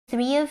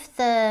Three of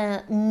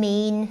the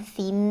main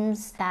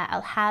themes that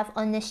I'll have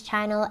on this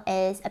channel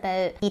is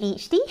about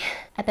ADHD,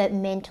 about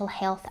mental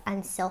health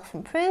and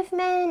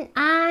self-improvement,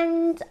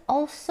 and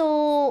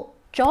also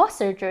jaw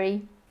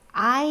surgery.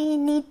 I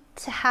need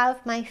to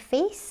have my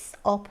face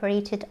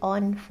operated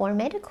on for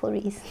medical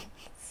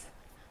reasons.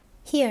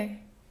 Here,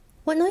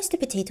 what noise do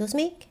potatoes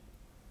make?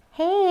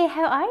 Hey,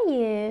 how are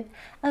you?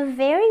 A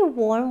very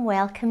warm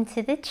welcome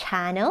to the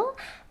channel.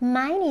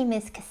 My name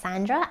is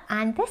Cassandra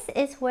and this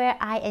is where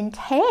I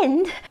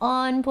intend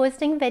on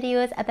posting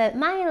videos about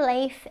my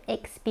life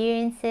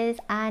experiences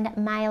and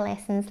my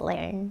lessons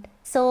learned.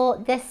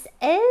 So this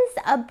is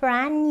a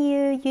brand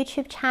new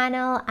YouTube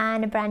channel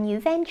and a brand new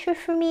venture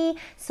for me.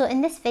 So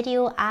in this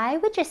video, I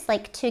would just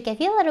like to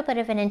give you a little bit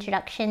of an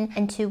introduction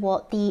into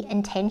what the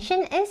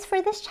intention is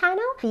for this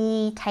channel,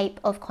 the type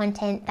of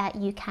content that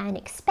you can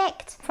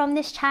expect from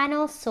this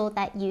channel so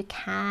that you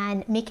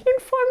can make an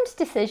informed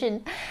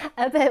decision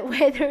about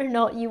whether or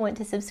not you want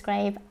to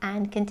subscribe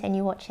and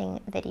continue watching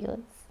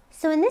videos.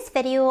 So in this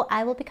video,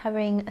 I will be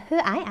covering who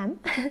I am,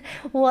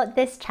 what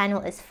this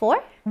channel is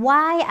for,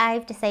 why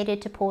I've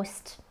decided to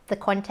post the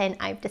content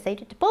I've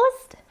decided to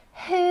post,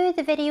 who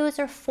the videos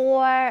are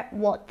for,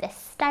 what the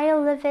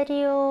style of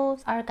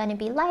videos are going to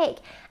be like,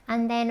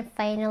 and then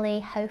finally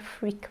how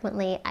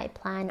frequently I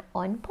plan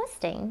on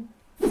posting.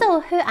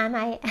 So who am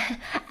I?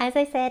 As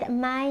I said,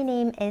 my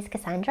name is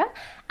Cassandra,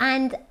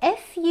 and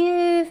if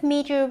you've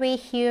made your way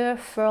here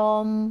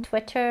from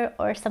Twitter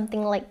or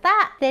something like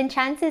that, then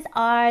chances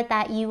are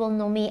that you will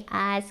know me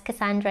as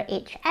Cassandra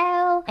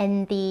HL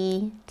in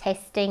the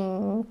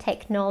testing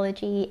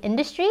technology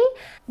industry.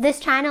 This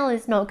channel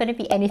is not going to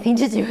be anything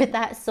to do with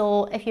that,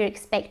 so if you're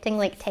expecting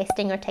like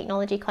testing or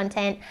technology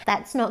content,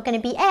 that's not going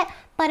to be it.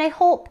 But I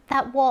hope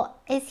that what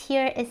is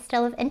here is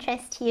still of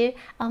interest to you,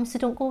 so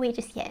don't go away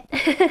just yet.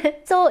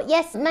 So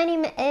yes, my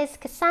name is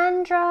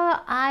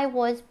Cassandra. I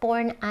was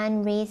born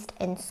and raised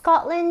in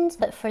Scotland,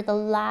 but for the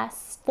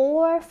last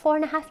four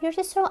and a half years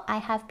or so, I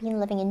have been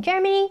living in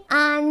Germany,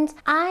 and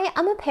I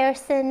am a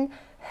person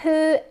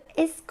who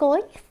is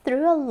going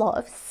through a lot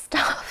of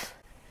stuff.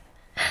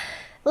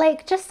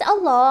 Like, just a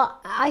lot.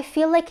 I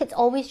feel like it's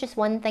always just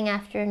one thing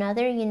after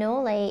another, you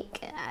know,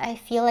 like I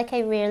feel like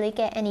I rarely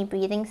get any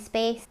breathing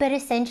space, but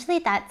essentially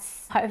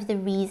that's part of the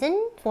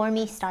reason for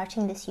me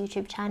starting this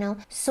YouTube channel.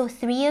 So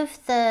three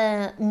of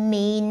the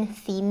main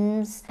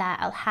themes that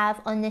I'll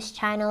have on this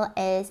channel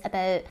is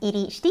about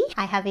ADHD,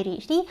 I have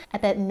ADHD,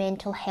 about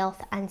mental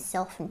health and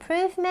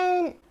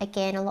self-improvement,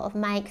 again a lot of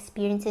my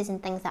experiences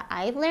and things that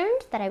I've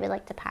learned that I would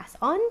like to pass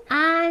on,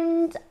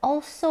 and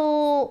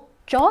also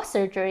jaw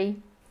surgery.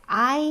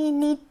 I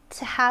need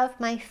to have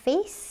my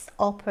face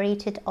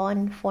operated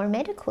on for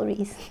medical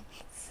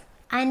reasons.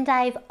 And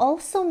I've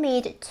also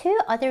made two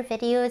other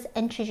videos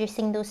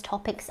introducing those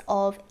topics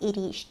of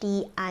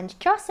ADHD and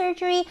jaw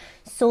surgery,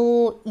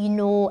 so you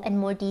know in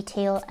more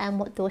detail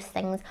what those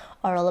things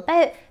are all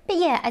about. But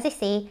yeah, as I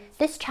say,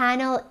 this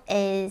channel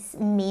is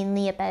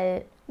mainly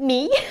about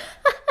me.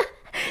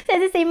 So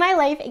as I say, my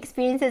life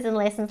experiences and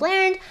lessons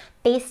learned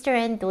based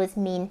around those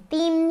main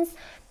themes,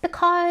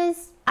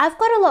 because I've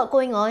got a lot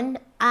going on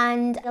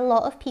and a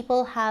lot of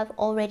people have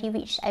already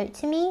reached out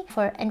to me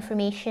for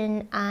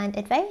information and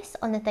advice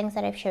on the things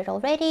that I've shared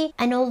already.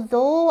 And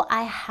although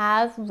I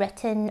have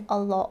written a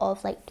lot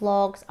of like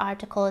blogs,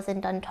 articles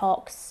and done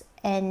talks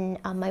in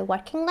my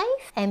working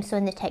life, so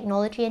in the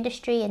technology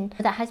industry, and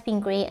that has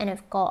been great and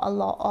I've got a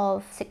lot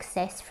of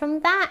success from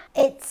that,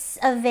 it's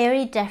a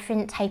very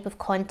different type of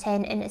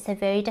content and it's a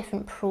very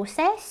different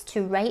process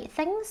to write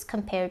things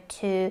compared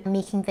to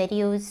making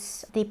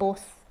videos. They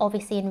both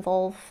obviously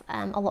involve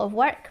a lot of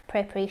work,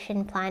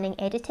 preparation, planning,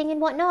 editing and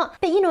whatnot.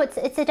 But you know,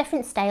 it's a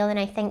different style, and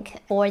I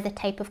think for the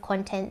type of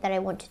content that I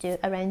want to do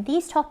around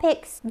these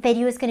topics,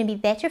 video is going to be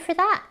better for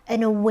that.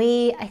 In a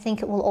way, I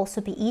think it will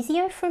also be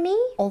easier for me,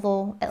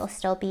 although it'll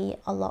still be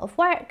a lot of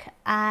work.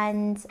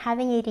 And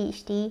having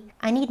ADHD,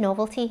 I need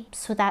novelty.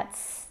 So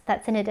that's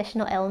an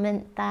additional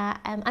element that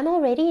I'm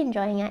already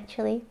enjoying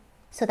actually.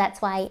 So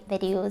that's why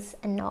videos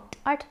and not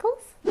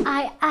articles.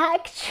 I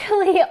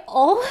actually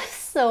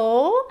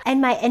also,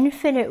 in my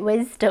infinite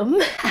wisdom,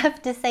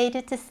 have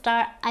decided to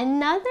start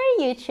another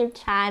YouTube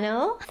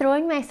channel.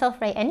 Throwing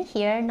myself right in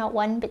here, not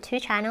one but two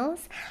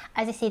channels.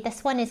 As I say,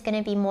 this one is going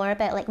to be more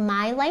about like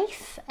my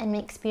life and my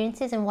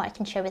experiences and what I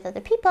can share with other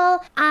people.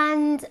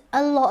 And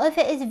a lot of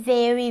it is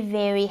very,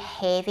 very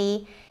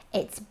heavy.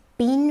 It's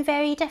been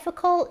very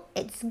difficult.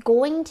 It's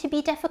going to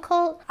be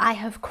difficult. I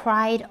have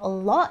cried a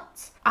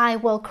lot. I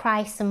will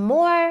cry some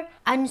more.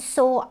 And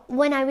so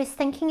when I was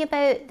thinking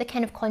about the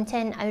kind of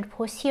content I would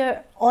post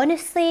here,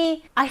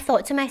 honestly, I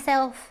thought to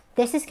myself,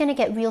 this is going to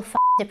get real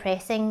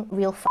depressing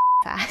real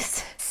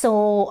fast.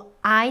 So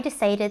I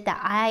decided that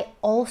I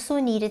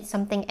also needed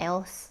something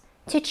else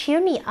to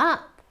cheer me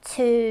up,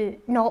 to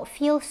not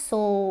feel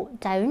so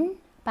down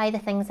by the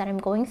things that I'm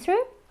going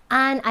through.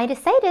 And I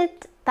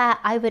decided that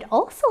I would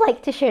also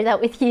like to share that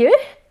with you.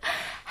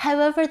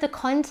 However, the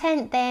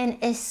content then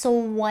is so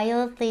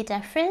wildly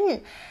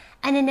different.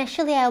 And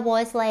initially I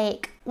was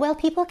like, well,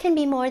 people can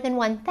be more than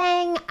one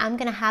thing. I'm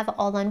gonna have it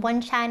all on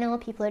one channel.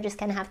 People are just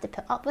gonna have to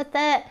put up with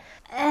it.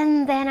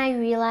 And then I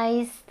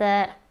realized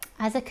that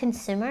as a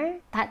consumer,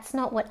 that's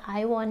not what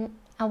I want.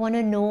 I want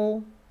to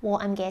know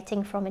what I'm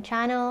getting from a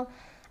channel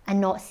and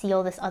not see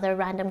all this other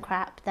random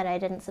crap that I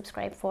didn't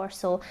subscribe for.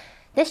 So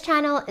this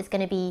channel is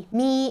going to be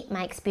me,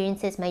 my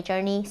experiences, my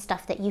journey,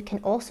 stuff that you can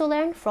also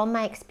learn from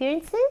my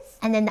experiences.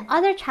 And then the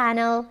other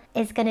channel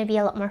is going to be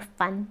a lot more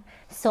fun.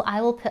 So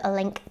I will put a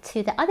link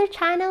to the other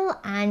channel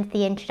and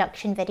the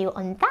introduction video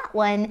on that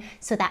one,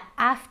 so that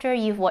after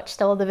you've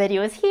watched all the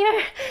videos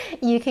here,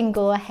 you can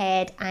go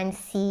ahead and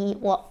see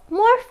what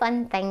more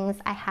fun things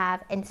I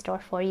have in store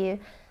for you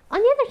on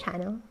the other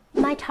channel.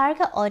 My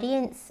target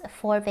audience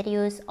for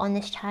videos on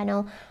this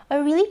channel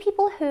are really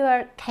people who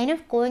are kind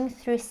of going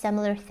through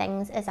similar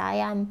things as I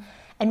am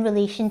in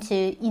relation to,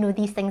 you know,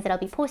 these things that I'll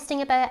be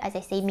posting about. As I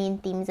say, main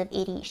themes of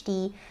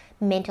ADHD,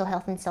 mental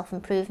health and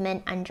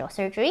self-improvement, and jaw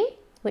surgery,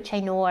 which I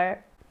know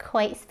are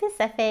quite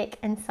specific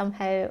and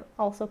somehow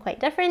also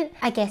quite different.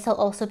 I guess I'll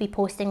also be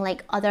posting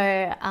like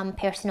other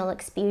personal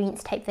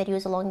experience type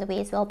videos along the way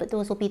as well, but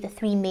those will be the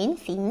three main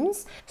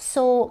themes.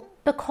 So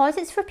because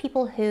it's for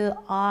people who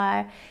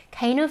are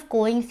kind of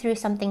going through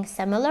something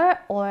similar,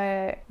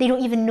 or they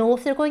don't even know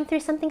if they're going through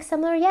something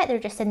similar yet, they're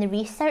just in the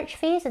research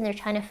phase and they're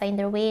trying to find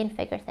their way and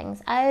figure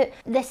things out.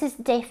 This is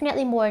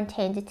definitely more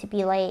intended to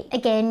be like,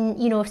 again,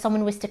 you know, if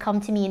someone was to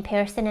come to me in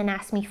person and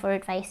ask me for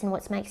advice and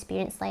what's my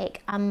experience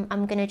like,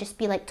 I'm gonna just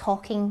be like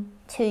talking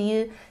to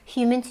you,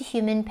 human to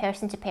human,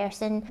 person to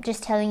person,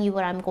 just telling you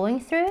what I'm going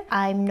through.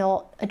 I'm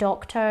not a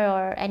doctor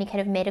or any kind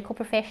of medical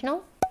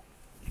professional.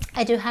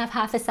 I do have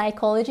half a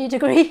psychology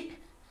degree,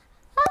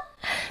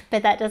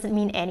 but that doesn't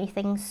mean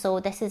anything. So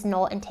this is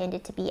not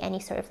intended to be any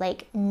sort of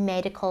like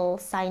medical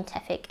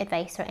scientific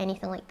advice or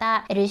anything like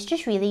that. It is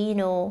just really, you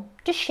know,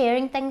 just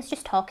sharing things,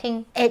 just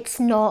talking. It's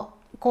not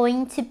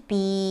going to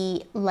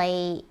be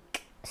like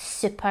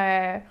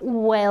super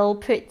well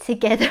put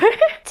together,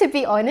 to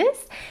be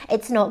honest.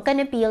 It's not going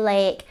to be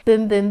like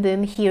boom boom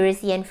boom, here is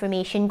the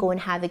information, go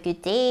and have a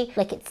good day.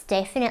 Like, it's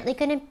definitely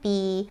going to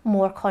be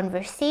more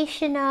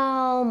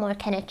conversational, more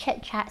kind of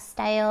chit chat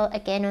style,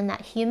 again on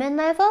that human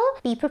level.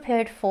 Be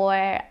prepared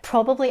for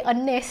probably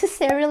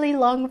unnecessarily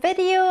long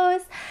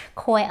videos,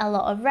 quite a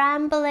lot of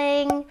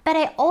rambling, but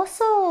I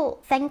also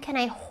think and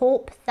I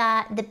hope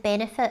that the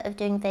benefit of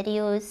doing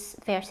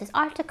videos versus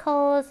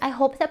articles, I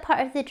hope that part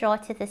of the draw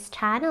to this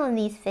channel and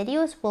these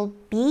videos will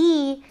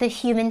be the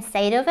human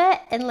side of it,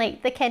 and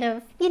like the kind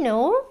of, you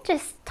know,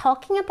 just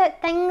talking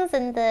about things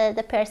and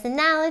the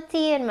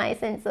personality and my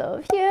sense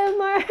of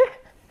humor.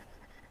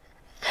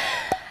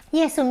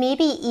 Yeah, so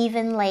maybe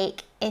even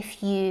like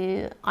if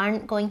you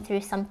aren't going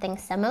through something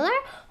similar,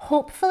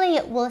 hopefully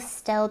it will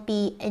still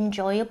be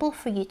enjoyable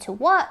for you to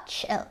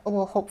watch. It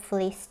will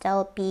hopefully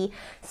still be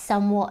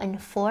somewhat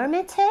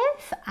informative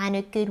and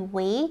a good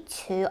way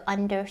to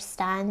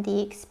understand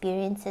the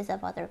experiences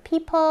of other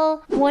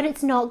people. What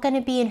it's not going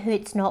to be and who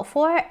it's not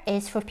for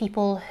is for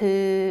people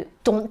who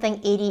don't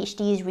think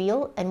ADHD is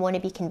real and want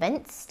to be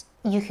convinced.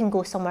 You can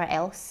go somewhere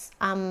else.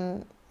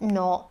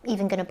 Not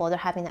even going to bother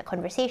having that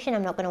conversation.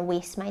 I'm not going to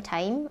waste my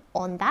time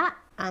on that.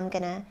 I'm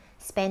going to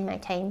spend my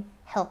time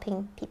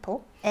helping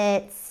people.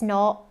 It's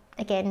not,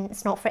 again,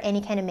 it's not for any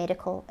kind of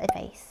medical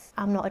advice.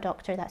 I'm not a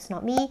doctor, that's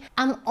not me.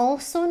 I'm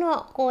also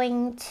not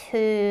going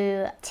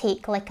to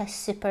take like a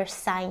super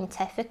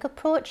scientific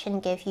approach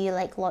and give you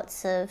like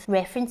lots of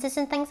references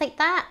and things like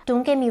that.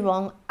 Don't get me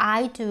wrong,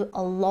 I do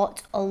a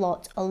lot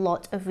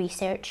of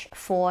research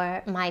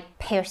for my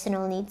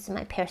personal needs and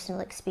my personal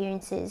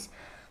experiences.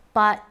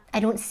 But I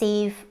don't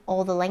save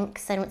all the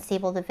links, I don't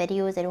save all the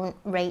videos, I don't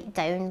write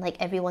down like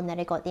everyone that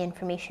I got the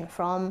information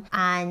from.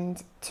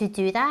 And to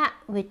do that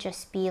would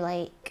just be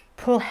like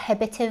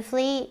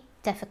prohibitively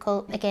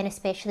difficult, again,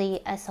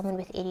 especially as someone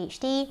with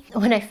ADHD.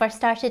 When I first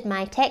started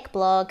my tech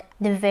blog,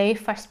 the very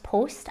first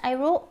post I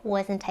wrote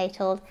was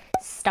entitled,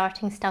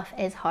 "Starting stuff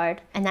is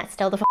hard," and that's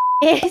still the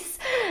case.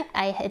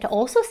 I had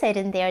also said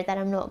in there that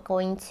I'm not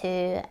going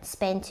to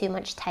spend too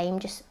much time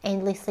just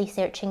endlessly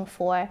searching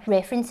for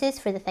references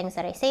for the things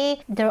that I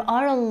say. There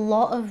are a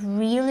lot of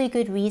really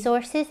good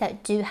resources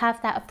that do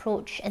have that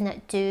approach and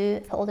that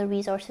do put all the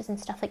resources and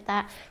stuff like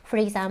that. For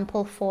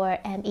example, for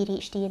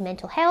ADHD and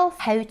mental health,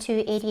 How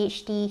to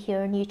ADHD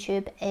here on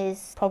YouTube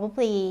is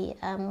probably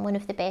one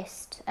of the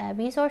best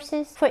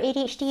resources. For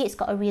ADHD, it's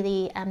got a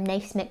really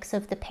nice mix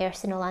of the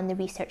personal and the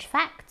research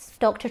facts.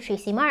 Dr.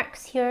 Tracy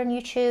Marks here on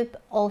YouTube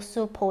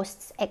also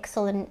posts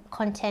excellent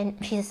content.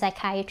 She's a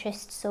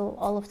psychiatrist, so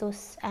all of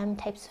those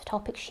types of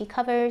topics she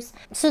covers.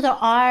 So there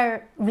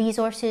are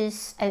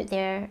resources out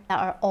there that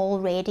are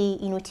already,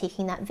 you know,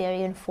 taking that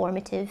very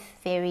informative,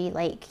 very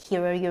like,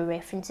 here are your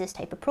references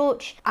type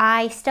approach.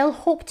 I still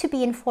hope to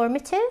be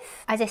informative.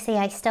 As I say,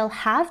 I still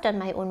have done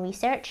my own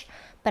research,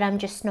 but I'm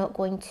just not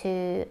going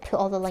to put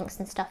all the links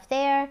and stuff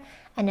there.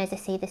 And as I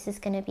say, this is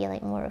going to be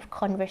like more of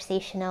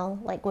conversational,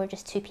 like we're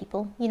just two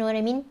people, you know what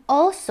I mean?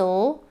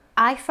 Also,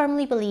 I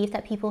firmly believe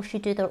that people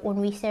should do their own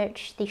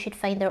research, they should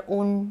find their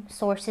own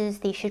sources,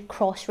 they should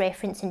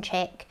cross-reference and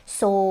check.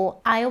 So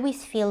I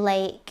always feel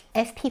like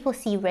if people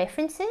see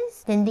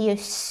references, then they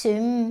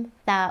assume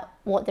that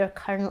what they're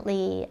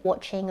currently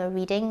watching or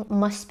reading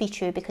must be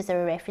true because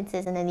there are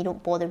references, and then they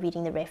don't bother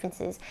reading the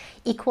references.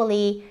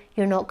 Equally,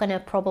 you're not going to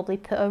probably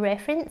put a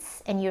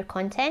reference in your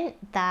content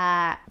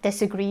that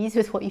disagrees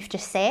with what you've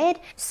just said.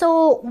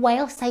 So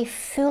whilst I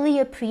fully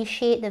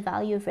appreciate the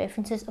value of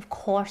references, of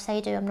course I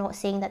do, I'm not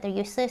saying that they're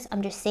useless,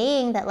 I'm just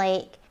saying that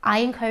like I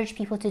encourage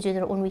people to do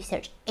their own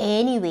research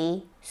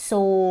anyway.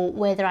 So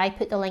whether I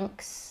put the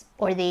links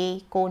or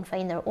they go and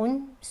find their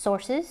own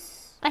sources,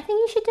 I think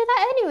you should do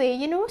that anyway,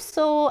 you know?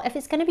 So if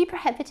it's going to be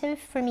prohibitive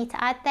for me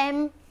to add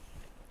them,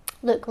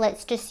 look,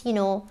 let's just, you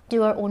know,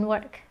 do our own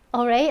work.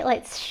 All right,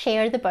 let's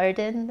share the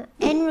burden.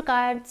 In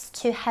regards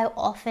to how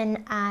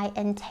often I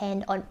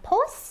intend on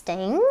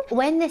posting,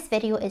 when this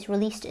video is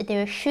released,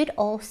 there should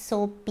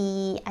also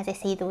be, as I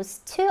say,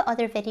 those 2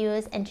 other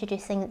videos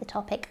introducing the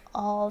topic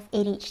of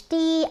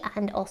ADHD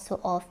and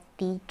also of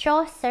the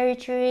jaw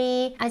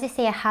surgery. As I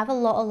say, I have a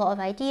lot of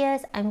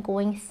ideas. I'm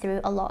going through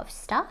a lot of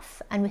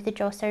stuff, and with the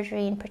jaw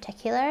surgery in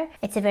particular,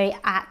 it's a very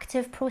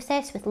active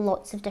process with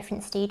lots of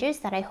different stages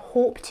that I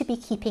hope to be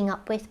keeping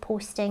up with,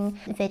 posting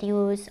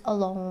videos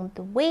along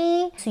the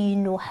way so you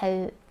know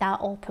how that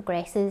all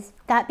progresses.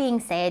 That being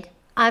said,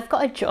 I've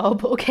got a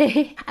job,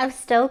 okay? I've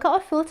still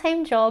got a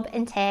full-time job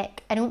in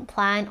tech. I don't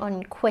plan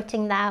on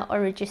quitting that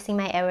or reducing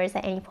my hours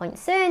at any point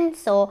soon,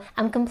 so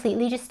I'm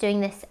completely just doing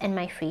this in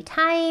my free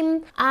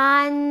time,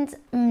 and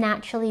I'm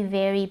naturally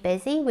very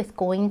busy with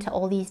going to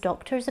all these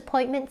doctor's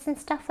appointments and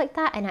stuff like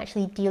that and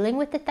actually dealing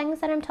with the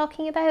things that I'm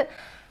talking about,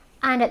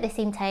 and at the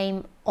same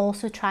time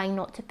also trying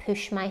not to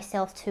push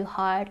myself too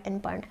hard and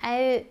burn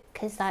out,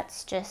 because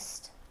that's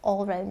just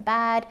all round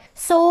bad.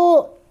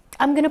 So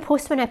I'm gonna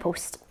post when I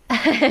post.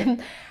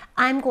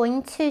 I'm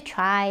going to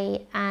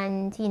try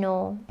and, you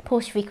know,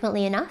 post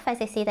frequently enough,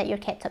 as I say, that you're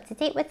kept up to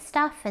date with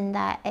stuff and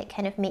that it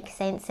kind of makes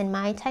sense in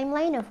my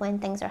timeline of when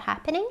things are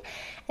happening,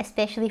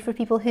 especially for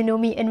people who know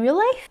me in real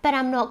life. But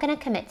I'm not going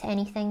to commit to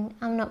anything.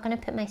 I'm not going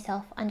to put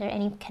myself under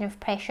any kind of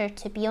pressure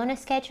to be on a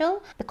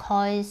schedule,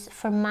 because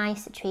for my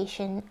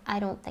situation, I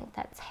don't think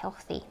that's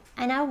healthy.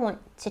 And I want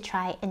to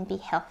try and be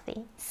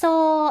healthy.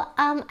 So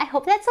I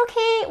hope that's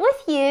okay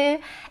with you.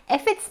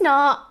 If it's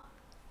not,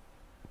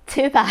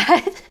 too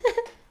bad.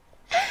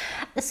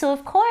 So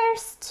of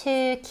course,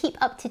 to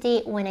keep up to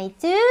date when I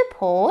do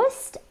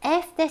post,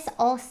 if this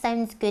all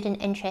sounds good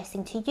and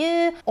interesting to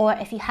you, or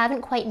if you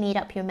haven't quite made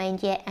up your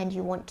mind yet and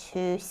you want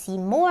to see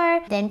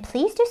more, then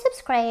please do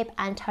subscribe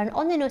and turn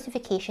on the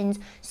notifications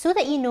so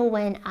that you know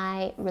when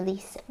I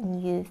release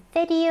new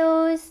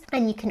videos,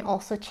 and you can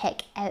also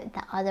check out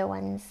the other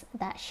ones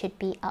that should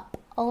be up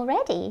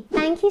already.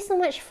 Thank you so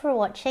much for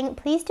watching.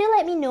 Please do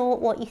let me know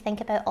what you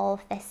think about all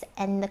of this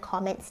in the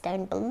comments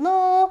down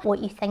below, what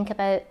you think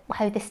about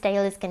how the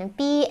style is going to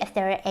be, if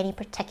there are any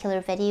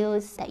particular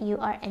videos that you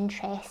are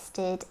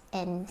interested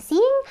in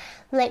seeing.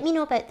 Let me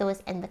know about those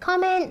in the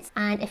comments,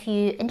 and if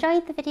you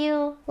enjoyed the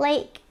video,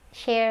 like,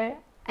 share,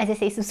 as I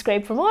say,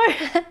 subscribe for more,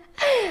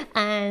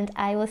 and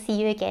I will see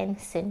you again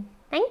soon.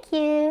 Thank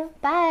you.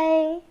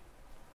 Bye.